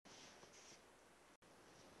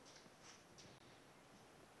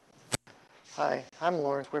Hi, I'm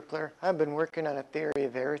Lawrence Whippler. I've been working on a theory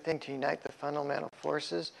of everything to unite the fundamental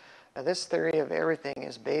forces. Now, this theory of everything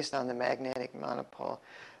is based on the magnetic monopole.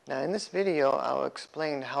 Now, in this video, I'll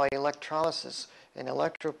explain how electrolysis and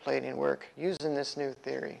electroplating work using this new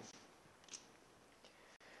theory.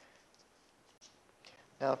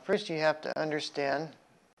 Now, first you have to understand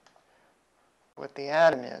what the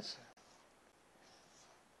atom is.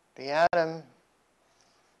 The atom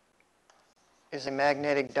is a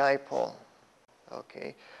magnetic dipole.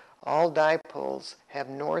 Okay, all dipoles have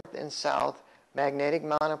north and south magnetic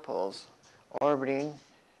monopoles orbiting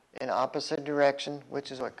in opposite direction,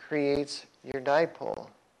 which is what creates your dipole.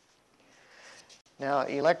 Now,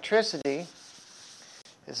 electricity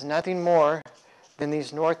is nothing more than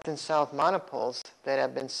these north and south monopoles that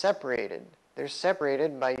have been separated. They're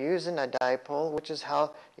separated by using a dipole, which is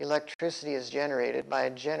how electricity is generated by a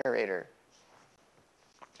generator.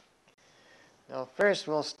 Now, first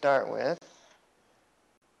we'll start with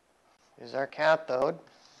is our cathode,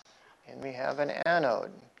 and we have an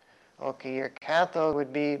anode. Okay, your cathode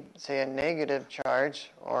would be, say, a negative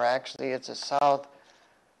charge, or actually it's a south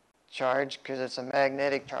charge because it's a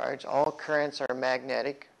magnetic charge. All currents are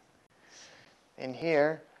magnetic. And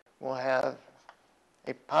here we'll have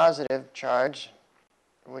a positive charge,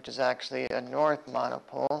 which is actually a north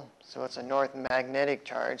monopole, so it's a north magnetic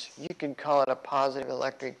charge. You could call it a positive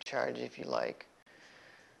electric charge if you like.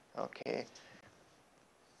 Okay.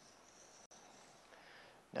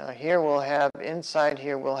 Now here we'll have, inside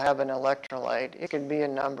here we'll have an electrolyte. It could be a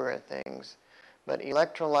number of things. But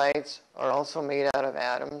electrolytes are also made out of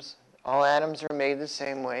atoms. All atoms are made the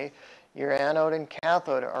same way. Your anode and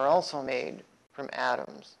cathode are also made from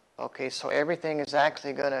atoms. Okay, so everything is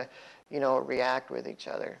actually going to, react with each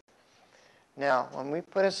other. Now, when we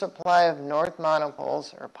put a supply of north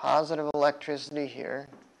monopoles, or positive electricity here,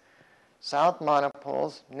 south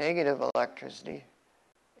monopoles, negative electricity,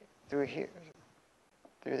 through here,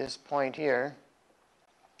 through this point here,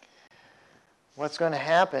 what's going to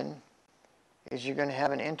happen is you're going to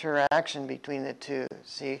have an interaction between the two.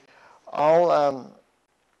 See, all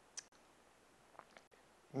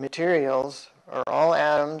materials or all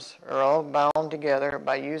atoms are all bound together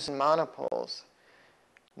by using monopoles.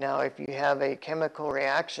 Now, if you have a chemical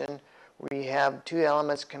reaction where you have two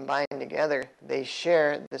elements combined together, they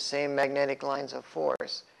share the same magnetic lines of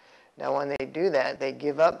force. Now, when they do that, they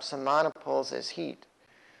give up some monopoles as heat.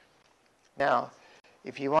 Now,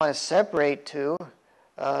 if you want to separate two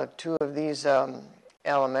of these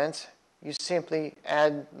elements, you simply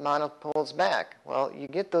add monopoles back. Well, you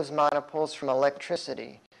get those monopoles from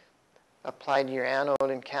electricity applied to your anode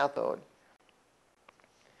and cathode.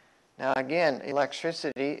 Now again,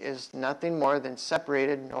 electricity is nothing more than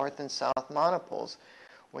separated north and south monopoles.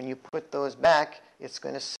 When you put those back, it's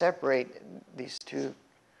going to separate these two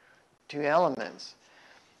elements.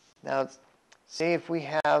 Now, see if we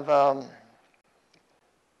have,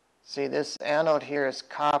 see this anode here is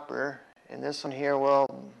copper, and this one here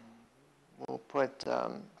we'll put,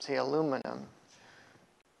 say, aluminum.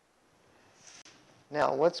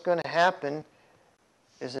 Now, what's going to happen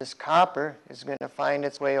is this copper is going to find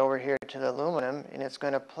its way over here to the aluminum, and it's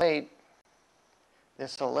going to plate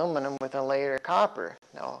this aluminum with a layer of copper.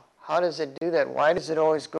 Now, how does it do that? Why does it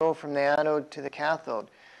always go from the anode to the cathode?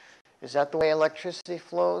 Is that the way electricity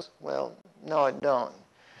flows? Well, no, it don't.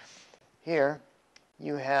 Here,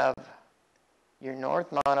 you have your north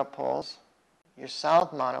monopoles, your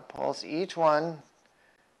south monopoles. Each one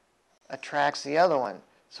attracts the other one.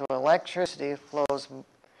 So electricity flows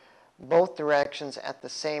both directions at the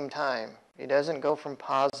same time. It doesn't go from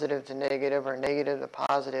positive to negative or negative to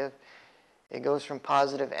positive. It goes from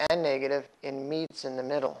positive and negative and meets in the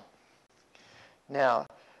middle. Now,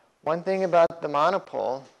 one thing about the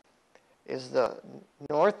monopole is the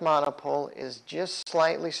north monopole is just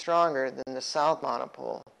slightly stronger than the south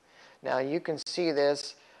monopole. Now, you can see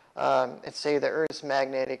this at, say, the Earth's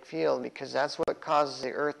magnetic field, because that's what causes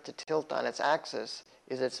the Earth to tilt on its axis,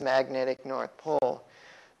 is its magnetic north pole.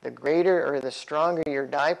 The greater or the stronger your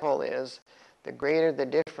dipole is, the greater the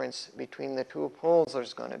difference between the two poles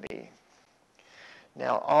is going to be.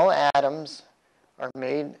 Now, all atoms are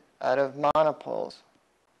made out of monopoles.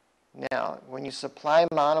 Now, when you supply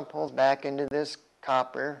monopoles back into this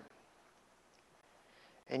copper,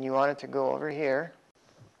 and you want it to go over here,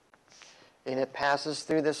 and it passes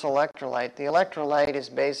through this electrolyte. The electrolyte is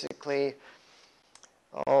basically,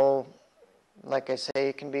 like I say,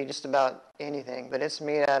 it can be just about anything, but it's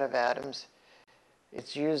made out of atoms.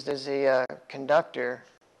 It's used as a conductor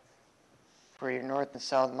for your north and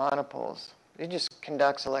south monopoles. It just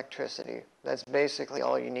conducts electricity. That's basically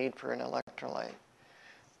all you need for an electrolyte.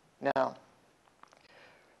 Now,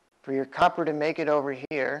 For your copper to make it over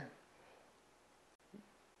here,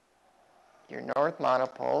 your north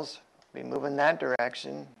monopoles will be moving that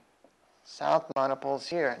direction. South monopoles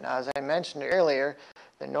here. Now, as I mentioned earlier,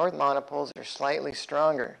 the north monopoles are slightly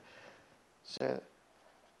stronger. So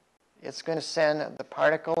it's going to send the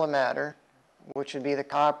particle of matter, which would be the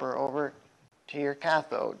copper, over to your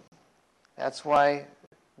cathode. That's why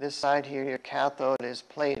this side here, your cathode, is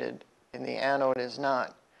plated and the anode is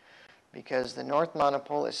not. Because the north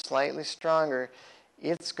monopole is slightly stronger,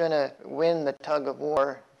 it's going to win the tug of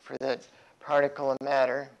war for the particle of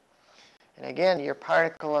matter. And again, your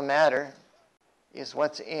particle of matter is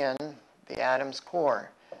what's in the atom's core.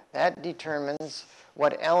 That determines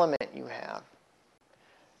what element you have.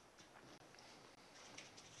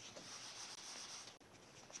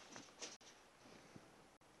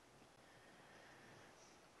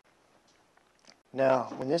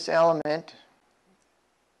 Now, when this element,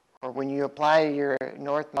 or when you apply your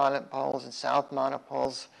north monopoles and south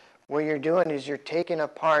monopoles, what you're doing is you're taking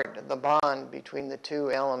apart the bond between the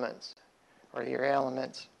two elements, or your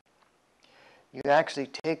elements. You actually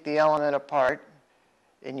take the element apart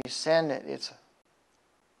and you send its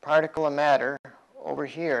particle of matter over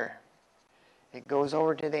here. It goes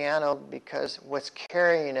over to the anode because what's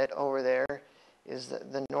carrying it over there is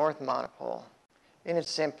the north monopole. And it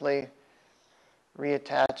simply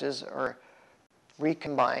reattaches or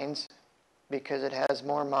recombines because it has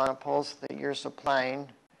more monopoles that you're supplying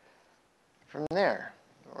from there,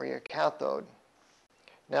 or your cathode.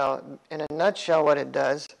 Now, in a nutshell, what it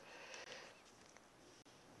does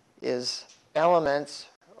is elements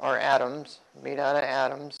are atoms, made out of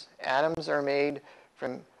atoms. Atoms are made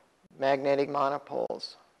from magnetic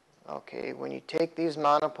monopoles. Okay, when you take these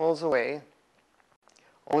monopoles away,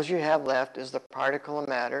 all you have left is the particle of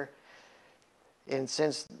matter. And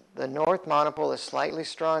since the north monopole is slightly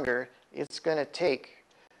stronger, it's going to take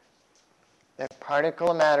that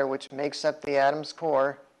particle of matter, which makes up the atom's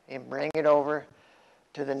core, and bring it over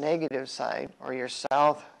to the negative side, or your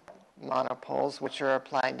south monopoles, which are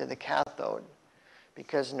applied to the cathode,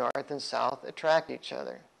 because north and south attract each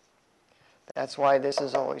other. That's why this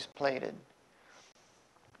is always plated.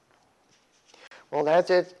 Well, that's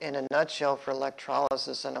it in a nutshell for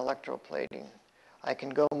electrolysis and electroplating. I can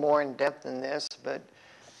go more in depth than this, but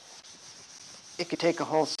it could take a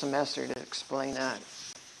whole semester to explain that.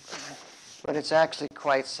 But it's actually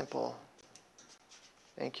quite simple.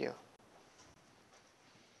 Thank you.